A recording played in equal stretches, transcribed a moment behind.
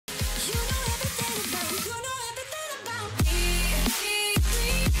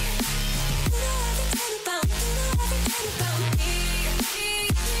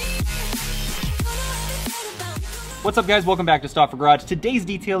What's up guys, welcome back to Stauffer Garage. Today's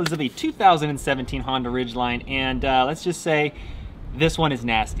detail is of a 2017 Honda Ridgeline, and let's just say this one is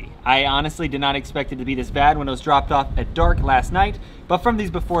nasty. I honestly did not expect it to be this bad when it was dropped off at dark last night, but from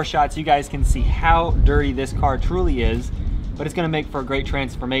these before shots you guys can see how dirty this car truly is, but it's gonna make for a great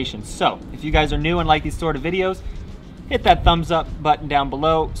transformation. So, if you guys are new and like these sort of videos, hit that thumbs up button down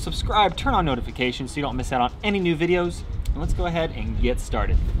below, subscribe, turn on notifications so you don't miss out on any new videos, and let's go ahead and get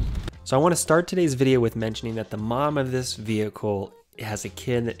started. So I want to start today's video with mentioning that the mom of this vehicle has a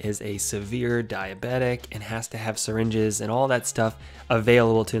kid that is a severe diabetic and has to have syringes and all that stuff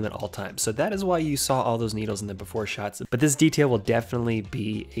available to them at all times. So that is why you saw all those needles in the before shots. But this detail will definitely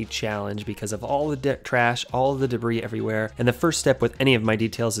be a challenge because of all the trash, all of the debris everywhere. And the first step with any of my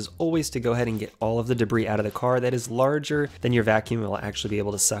details is always to go ahead and get all of the debris out of the car that is larger than your vacuum will actually be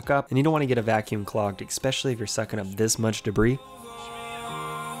able to suck up. And you don't want to get a vacuum clogged, especially if you're sucking up this much debris.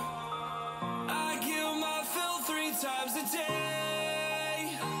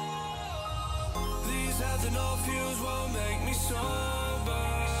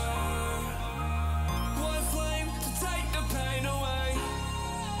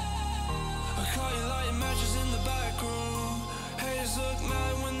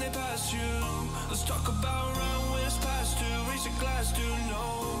 Let's talk about around when it's past due. Raise a glass to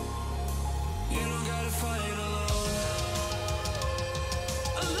know you don't gotta fight alone.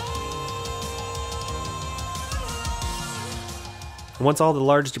 Once all the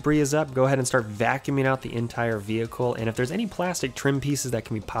large debris is up, go ahead and start vacuuming out the entire vehicle. And if there's any plastic trim pieces that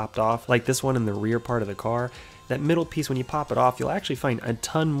can be popped off, like this one in the rear part of the car, that middle piece, when you pop it off, you'll actually find a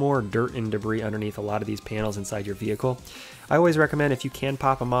ton more dirt and debris underneath a lot of these panels inside your vehicle. I always recommend, if you can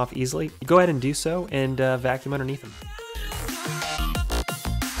pop them off easily, go ahead and do so and vacuum underneath them.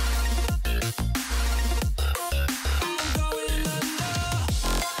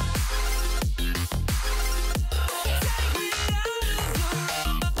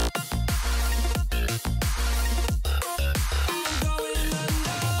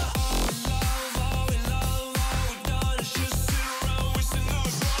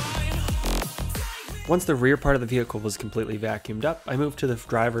 Once the rear part of the vehicle was completely vacuumed up, I moved to the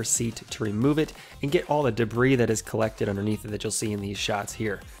driver's seat to remove it and get all the debris that is collected underneath it that you'll see in these shots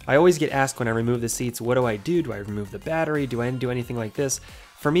here. I always get asked when I remove the seats, what do I do? Do I remove the battery? Do I do anything like this?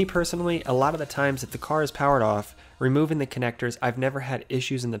 For me personally, a lot of the times if the car is powered off, removing the connectors, I've never had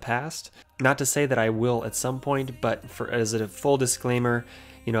issues in the past. Not to say that I will at some point, but as a full disclaimer,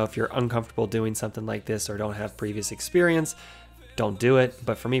 you know, if you're uncomfortable doing something like this or don't have previous experience, don't do it.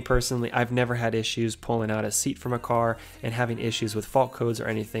 But for me personally, I've never had issues pulling out a seat from a car and having issues with fault codes or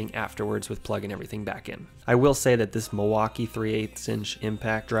anything afterwards with plugging everything back in. I will say that this Milwaukee 3/8 inch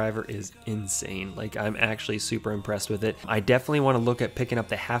impact driver is insane. Like, I'm actually super impressed with it. I definitely want to look at picking up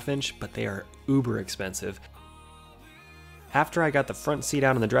the 1/2 inch, but they are uber expensive. After I got the front seat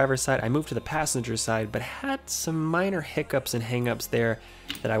out on the driver's side, I moved to the passenger side, but had some minor hiccups and hangups there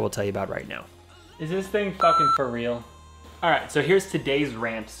that I will tell you about right now. Is this thing fucking for real? Alright, so here's today's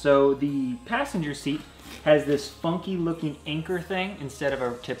rant. So the passenger seat has this funky looking anchor thing instead of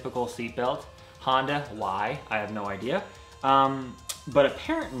a typical seat belt. Honda, why? I have no idea. But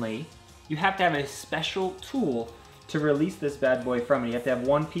apparently you have to have a special tool to release this bad boy from it. You have to have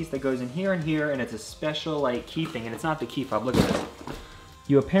one piece that goes in here, and it's a special like key thing, and it's not the key fob. Look at this.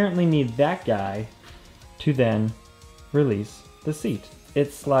 You apparently need that guy to then release the seat.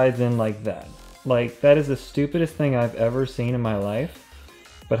 It slides in like that. Like, that is the stupidest thing I've ever seen in my life,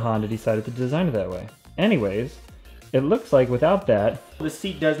 but Honda decided to design it that way. Anyways, it looks like without that, the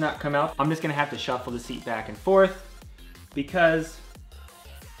seat does not come out. I'm just gonna have to shuffle the seat back and forth because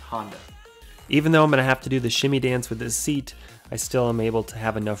Honda. Even though I'm gonna have to do the shimmy dance with this seat, I still am able to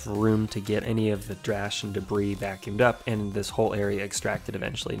have enough room to get any of the trash and debris vacuumed up and this whole area extracted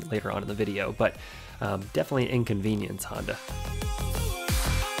eventually later on in the video, but definitely an inconvenience, Honda.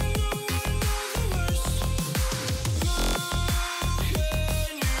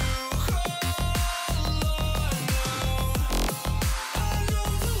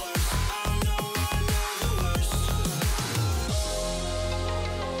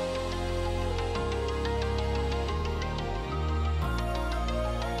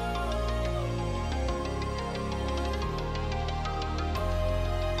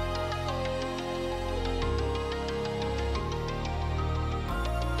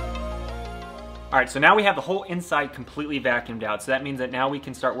 All right, so now we have the whole inside completely vacuumed out. So that means that now we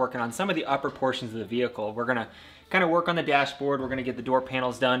can start working on some of the upper portions of the vehicle. We're gonna kind of work on the dashboard. We're gonna get the door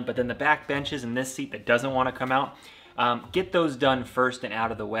panels done, but then the back benches and this seat that doesn't want to come out, Get those done first and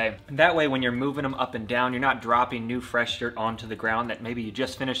out of the way. That way when you're moving them up and down, you're not dropping new fresh dirt onto the ground that maybe you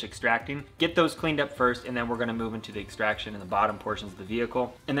just finished extracting. Get those cleaned up first, and then we're gonna move into the extraction in the bottom portions of the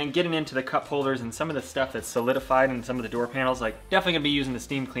vehicle. And then getting into the cup holders and some of the stuff that's solidified in some of the door panels, like definitely gonna be using the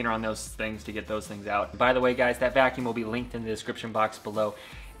steam cleaner on those things to get those things out. By the way guys, that vacuum will be linked in the description box below.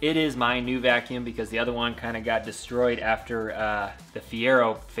 It is my new vacuum because the other one kind of got destroyed after the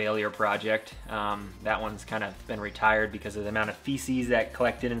Fiero failure project. That one's kind of been retired because of the amount of feces that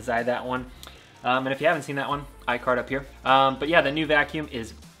collected inside that one. And if you haven't seen that one, iCard up here. But yeah, the new vacuum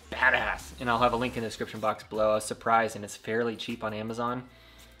is badass, and I'll have a link in the description box below. I was surprised, and it's fairly cheap on Amazon.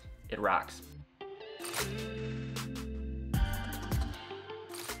 It rocks.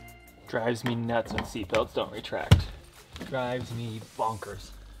 Drives me nuts when seatbelts don't retract. Drives me bonkers.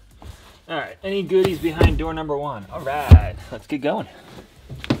 All right, any goodies behind door number 1? All right, let's get going.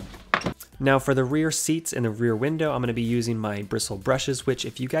 Now for the rear seats and the rear window, I'm gonna be using my bristle brushes, which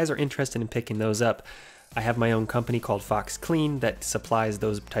if you guys are interested in picking those up, I have my own company called Fox Clean that supplies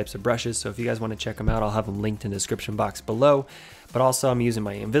those types of brushes. So if you guys wanna check them out, I'll have them linked in the description box below. But also I'm using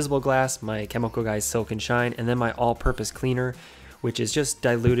my Invisible Glass, my Chemical Guys Silk and Shine, and then my all-purpose cleaner, which is just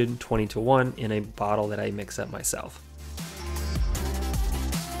diluted 20:1 in a bottle that I mix up myself.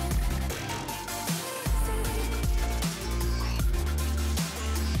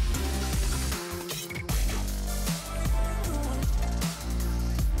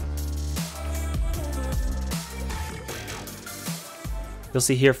 You'll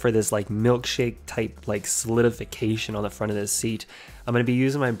see here for this like milkshake type like solidification on the front of this seat, I'm going to be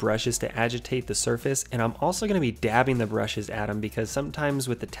using my brushes to agitate the surface, and I'm also going to be dabbing the brushes at them because sometimes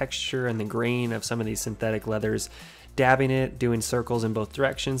with the texture and the grain of some of these synthetic leathers, dabbing it, doing circles in both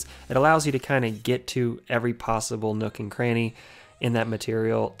directions, it allows you to kind of get to every possible nook and cranny in that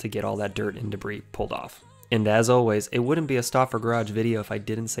material to get all that dirt and debris pulled off. And as always, it wouldn't be a Stauffer Garage video if I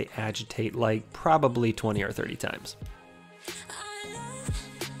didn't say agitate like probably 20 or 30 times.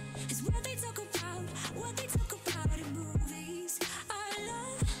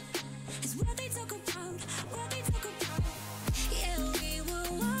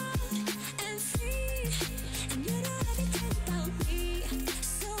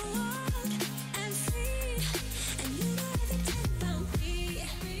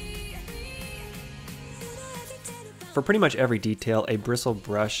 For pretty much every detail, a bristle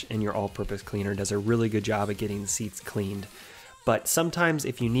brush and your all-purpose cleaner does a really good job at getting the seats cleaned. But sometimes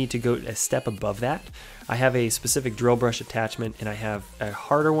if you need to go a step above that, I have a specific drill brush attachment, and I have a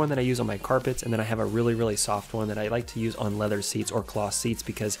harder one that I use on my carpets, and then I have a really, really soft one that I like to use on leather seats or cloth seats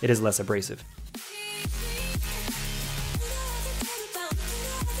because it is less abrasive.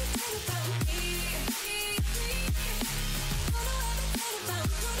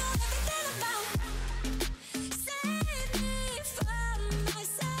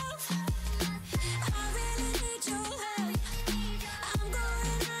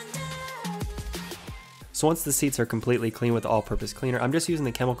 So once the seats are completely clean with the all-purpose cleaner, I'm just using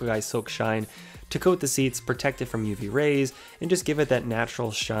the Chemical Guys Silk Shine to coat the seats, protect it from UV rays, and just give it that natural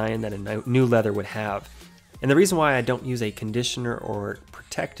shine that a new leather would have. And the reason why I don't use a conditioner or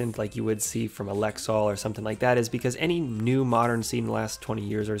protectant like you would see from a Lexol or something like that is because any new modern seat in the last 20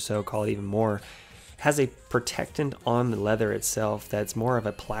 years or so, call it even more, has a protectant on the leather itself that's more of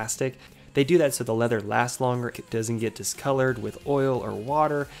a plastic. They do that so the leather lasts longer, it doesn't get discolored with oil or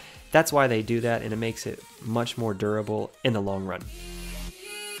water. That's why they do that, and it makes it much more durable in the long run.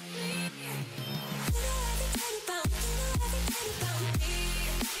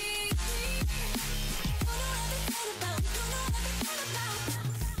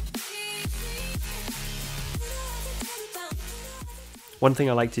 One thing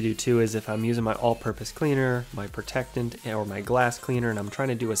I like to do too is if I'm using my all-purpose cleaner, my protectant, or my glass cleaner, and I'm trying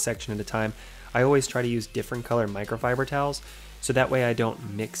to do a section at a time, I always try to use different color microfiber towels. So that way I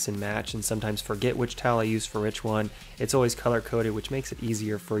don't mix and match and sometimes forget which towel I use for which one. It's always color coded, which makes it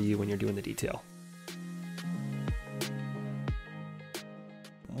easier for you when you're doing the detail.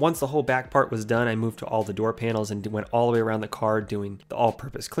 Once the whole back part was done, I moved to all the door panels and went all the way around the car doing the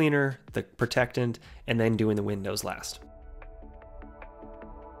all-purpose cleaner, the protectant, and then doing the windows last.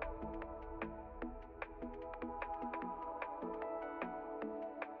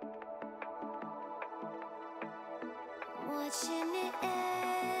 Watching it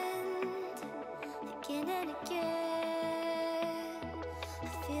end again and again. I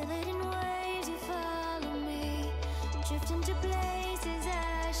feel it in waves, you follow me, drifting to places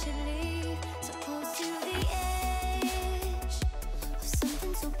I should leave. So close to the edge of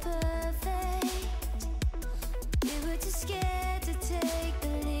something so perfect. We were too scared to take the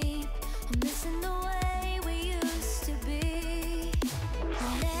leap. I'm missing the way we used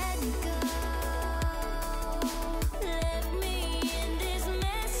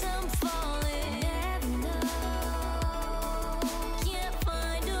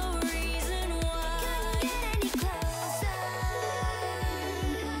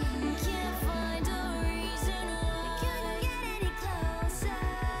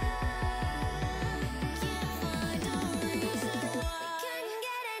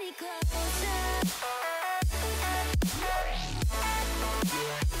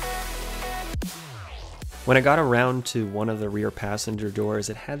When I got around to one of the rear passenger doors,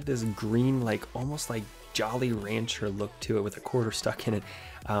 it had this green, like almost like Jolly Rancher look to it with a quarter stuck in it.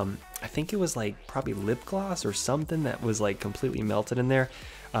 I think it was like probably lip gloss or something that was like completely melted in there.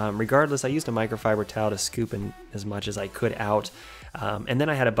 Regardless, I used a microfiber towel to scoop in as much as I could out. And then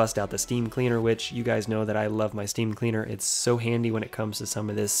I had to bust out the steam cleaner, which you guys know that I love my steam cleaner. It's so handy when it comes to some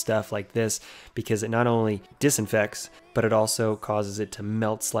of this stuff like this, because it not only disinfects, but it also causes it to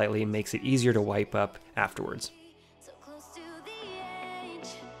melt slightly and makes it easier to wipe up afterwards. So close to the edge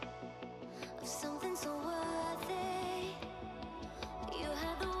of something so worthy. You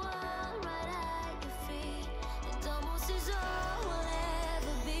have the world right at your feet. It almost is all we'll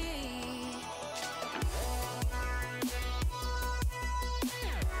ever be.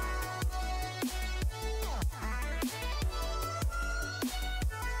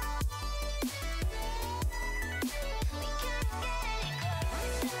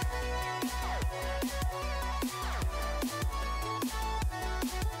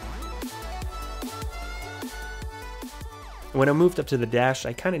 When I moved up to the dash,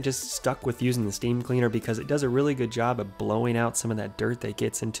 I kind of just stuck with using the steam cleaner because it does a really good job of blowing out some of that dirt that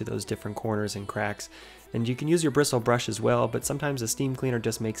gets into those different corners and cracks. And you can use your bristle brush as well, but sometimes the steam cleaner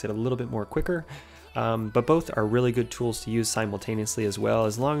just makes it a little bit more quicker. But both are really good tools to use simultaneously as well,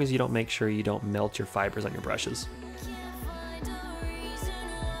 as long as you don't make sure you don't melt your fibers on your brushes. Can't find a reason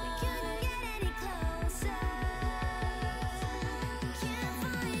why we can't get any closer. Can't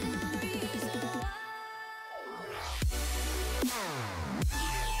find a reason why.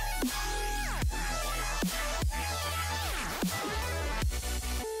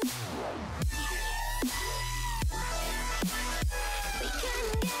 We can't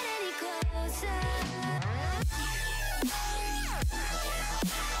get any closer.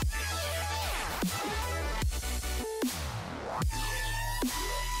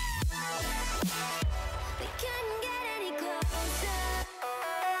 We can't get any closer. We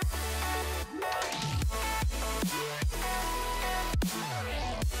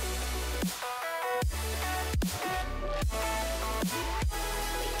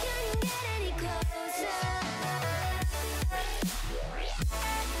can't get any closer.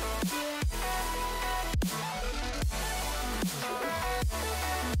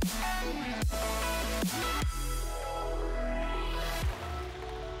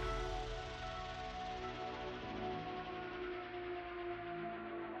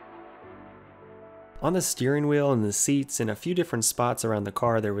 On the steering wheel and the seats and a few different spots around the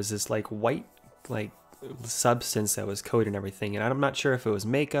car, there was this like white substance that was coating everything, and I'm not sure if it was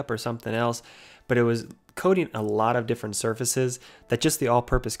makeup or something else, but it was coating a lot of different surfaces that just the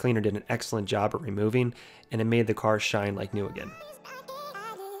all-purpose cleaner did an excellent job at removing, and it made the car shine like new again.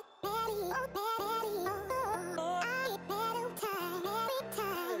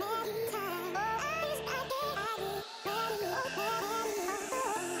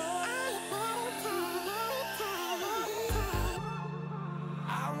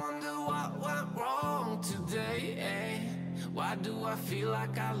 I wonder what went wrong today, eh? Why do I feel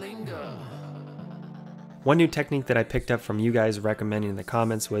like I linger? One new technique that I picked up from you guys recommending in the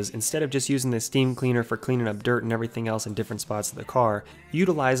comments was, instead of just using the steam cleaner for cleaning up dirt and everything else in different spots of the car,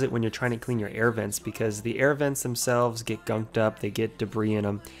 utilize it when you're trying to clean your air vents, because the air vents themselves get gunked up, they get debris in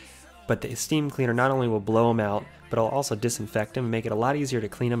them, but the steam cleaner not only will blow them out, but it'll also disinfect them and make it a lot easier to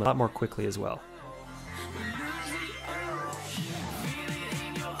clean them a lot more quickly as well.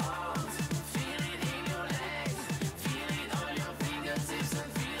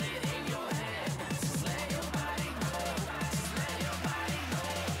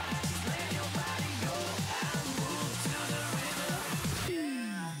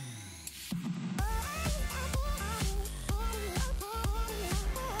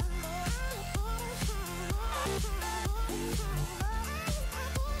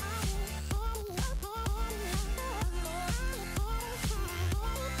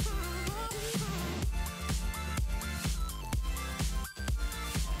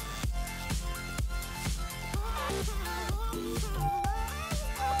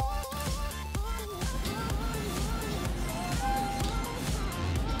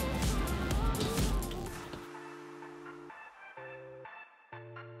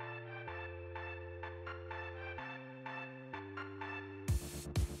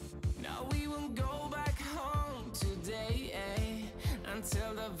 Now we won't go back home today, eh?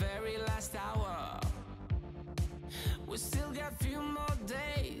 Until the very last hour. We still got a few more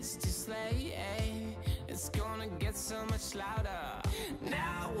days to slay, eh? It's gonna get so much louder.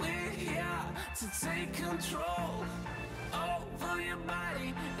 Now we're here to take control over your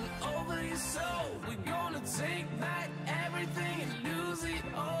body and over your soul. We're gonna take back everything and lose it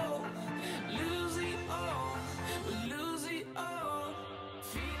all, lose it all.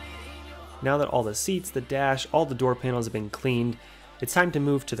 Now that all the seats, the dash, all the door panels have been cleaned, it's time to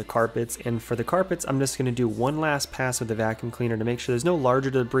move to the carpets, and for the carpets, I'm just going to do one last pass with the vacuum cleaner to make sure there's no larger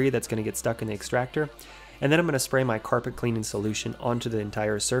debris that's going to get stuck in the extractor, and then I'm going to spray my carpet cleaning solution onto the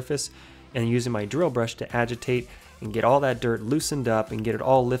entire surface, and using my drill brush to agitate and get all that dirt loosened up and get it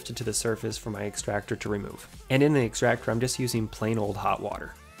all lifted to the surface for my extractor to remove. And in the extractor, I'm just using plain old hot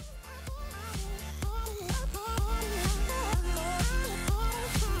water.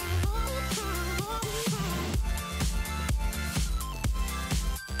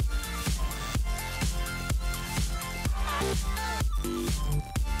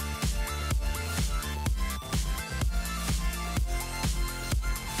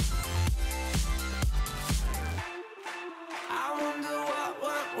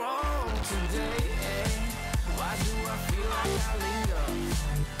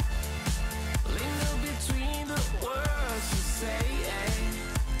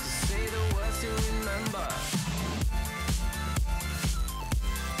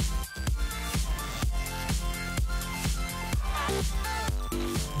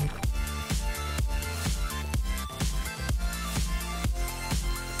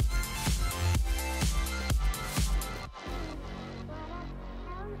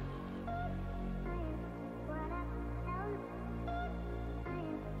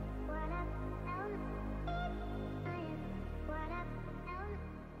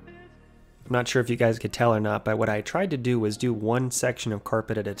 I'm not sure if you guys could tell or not, but what I tried to do was do one section of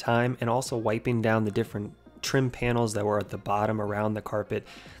carpet at a time, and also wiping down the different trim panels that were at the bottom around the carpet.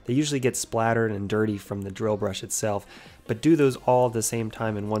 They usually get splattered and dirty from the drill brush itself, but do those all at the same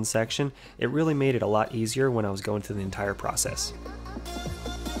time in one section. It really made it a lot easier when I was going through the entire process.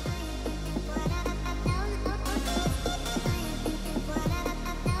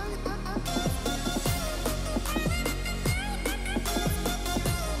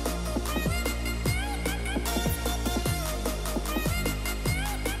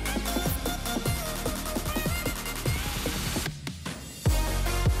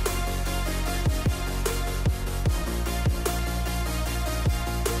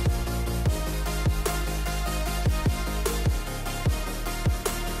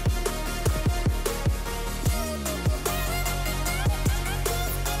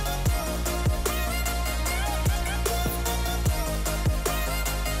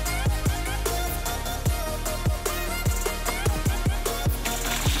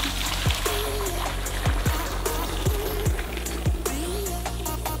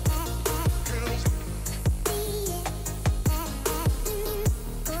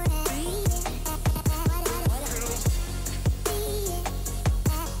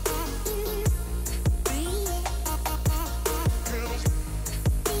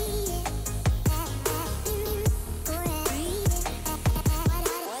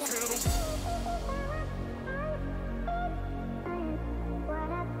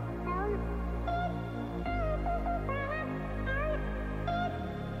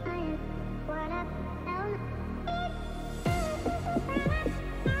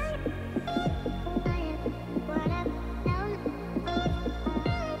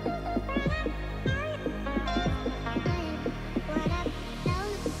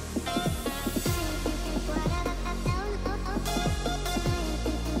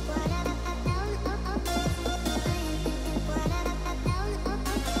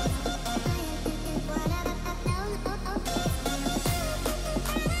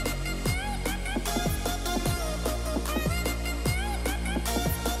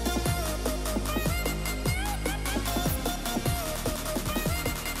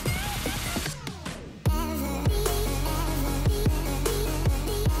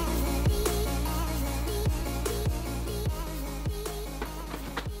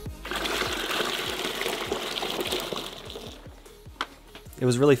 It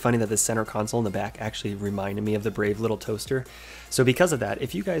was really funny that the center console in the back actually reminded me of the Brave Little Toaster. So because of that,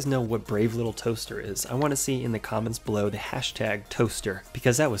 if you guys know what Brave Little Toaster is, I want to see in the comments below the hashtag toaster,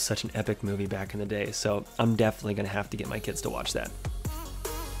 because that was such an epic movie back in the day. So I'm definitely going to have to get my kids to watch that.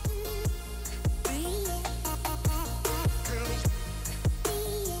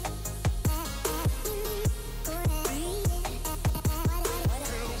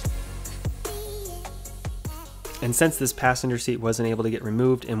 And since this passenger seat wasn't able to get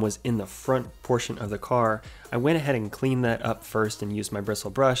removed and was in the front portion of the car, I went ahead and cleaned that up first and used my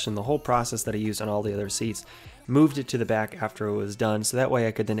bristle brush, and the whole process that I used on all the other seats, moved it to the back after it was done, so that way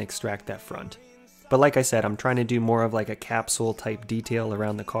I could then extract that front. But like I said, I'm trying to do more of like a capsule type detail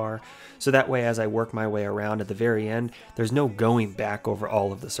around the car, so that way as I work my way around at the very end, there's no going back over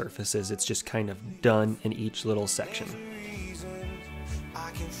all of the surfaces. It's just kind of done in each little section.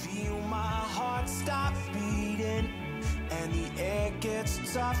 I can feel my gets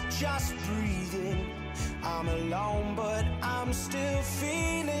tough just breathing. I'm alone, but I'm still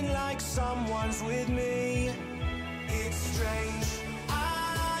feeling like someone's with me. It's strange,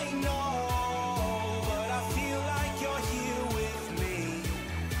 I know, but I feel like you're here with me,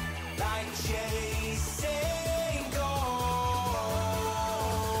 like chasing ghosts.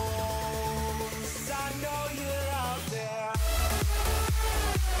 I know you're out there.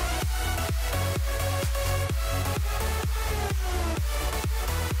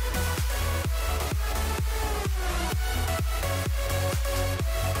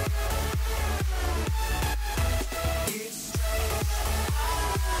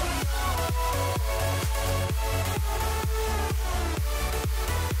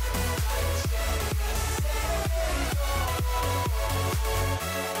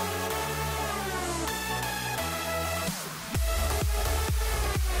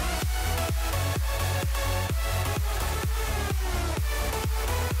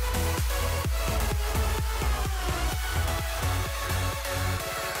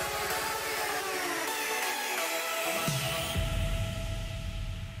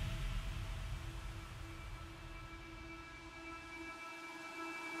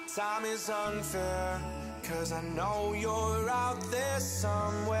 Time is unfair, 'cause I know you're out there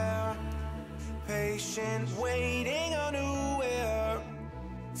somewhere, patient, waiting unaware,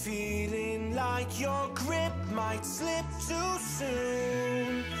 feeling like your grip might slip too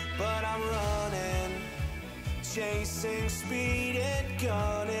soon. But I'm running, chasing speed and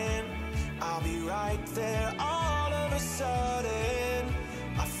gunning. I'll be right there all of a sudden.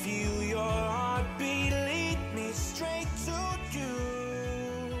 I feel your heartbeat lead me straight to you.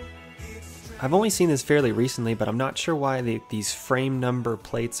 I've only seen this fairly recently, but I'm not sure why these frame number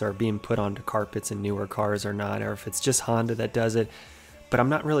plates are being put onto carpets in newer cars or not, or if it's just Honda that does it. But I'm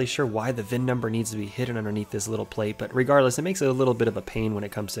not really sure why the VIN number needs to be hidden underneath this little plate. But regardless, it makes it a little bit of a pain when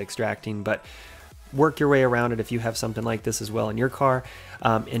it comes to extracting, but work your way around it if you have something like this as well in your car.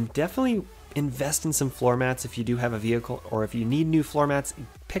 And definitely invest in some floor mats if you do have a vehicle, or if you need new floor mats,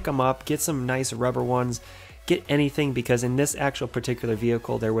 pick them up, get some nice rubber ones. Get anything, because in this actual particular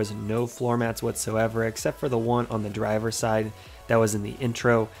vehicle there was no floor mats whatsoever except for the one on the driver's side that was in the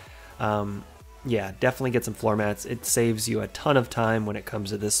intro. Yeah, definitely get some floor mats. It saves you a ton of time when it comes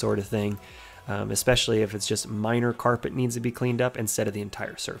to this sort of thing, especially if it's just minor carpet needs to be cleaned up instead of the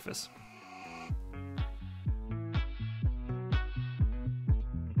entire surface.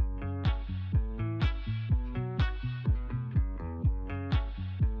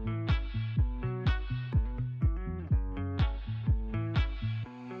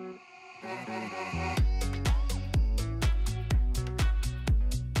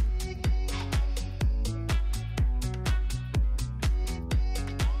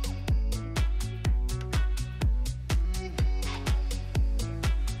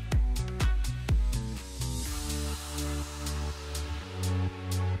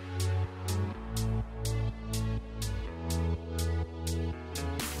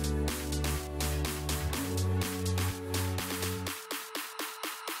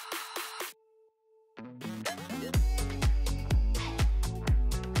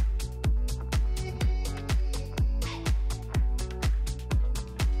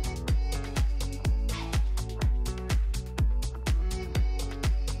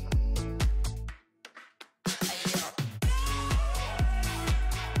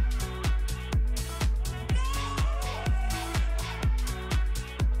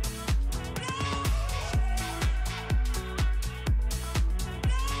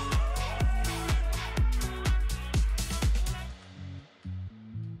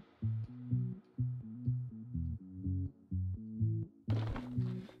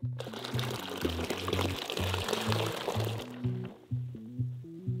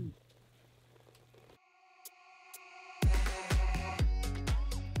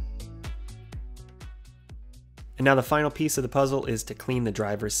 And now the final piece of the puzzle is to clean the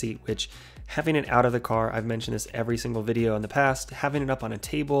driver's seat, which, having it out of the car, I've mentioned this every single video in the past, having it up on a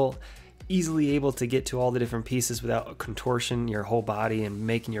table, easily able to get to all the different pieces without contortion your whole body and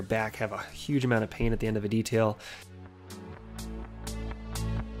making your back have a huge amount of pain at the end of a detail.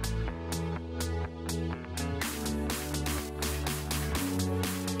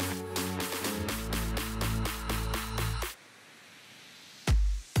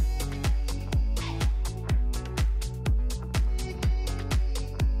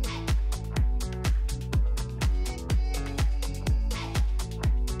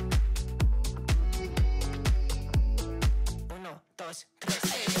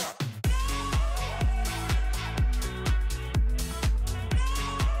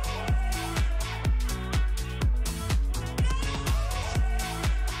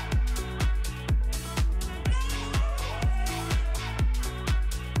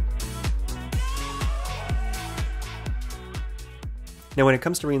 Now when it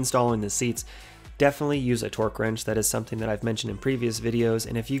comes to reinstalling the seats, definitely use a torque wrench. That is something that I've mentioned in previous videos,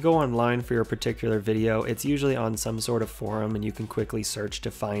 and if you go online for your particular video, it's usually on some sort of forum and you can quickly search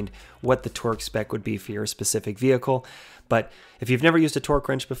to find what the torque spec would be for your specific vehicle. But if you've never used a torque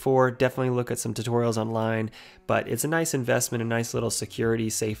wrench before, definitely look at some tutorials online, but it's a nice investment, a nice little security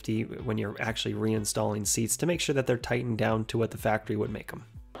safety when you're actually reinstalling seats to make sure that they're tightened down to what the factory would make them.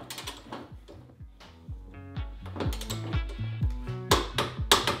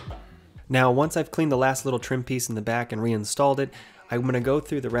 Now, once I've cleaned the last little trim piece in the back and reinstalled it, I'm going to go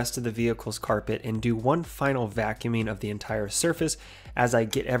through the rest of the vehicle's carpet and do one final vacuuming of the entire surface as I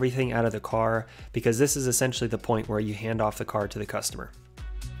get everything out of the car, because this is essentially the point where you hand off the car to the customer.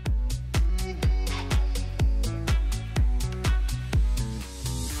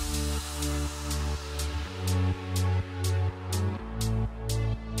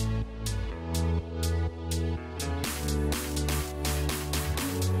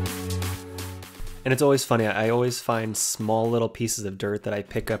 And it's always funny, I always find small little pieces of dirt that I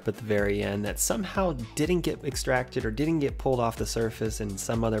pick up at the very end that somehow didn't get extracted or didn't get pulled off the surface in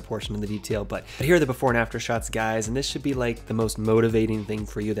some other portion of the detail. But here are the before and after shots, guys, and this should be like the most motivating thing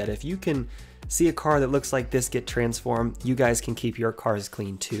for you, that if you can see a car that looks like this get transformed, you guys can keep your cars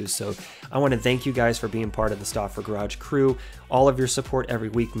clean too. So I want to thank you guys for being part of the Stauffer Garage crew. All of your support every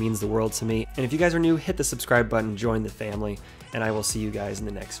week means the world to me. And if you guys are new, hit the subscribe button, join the family, and I will see you guys in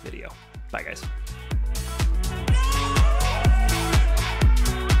the next video. Bye, guys.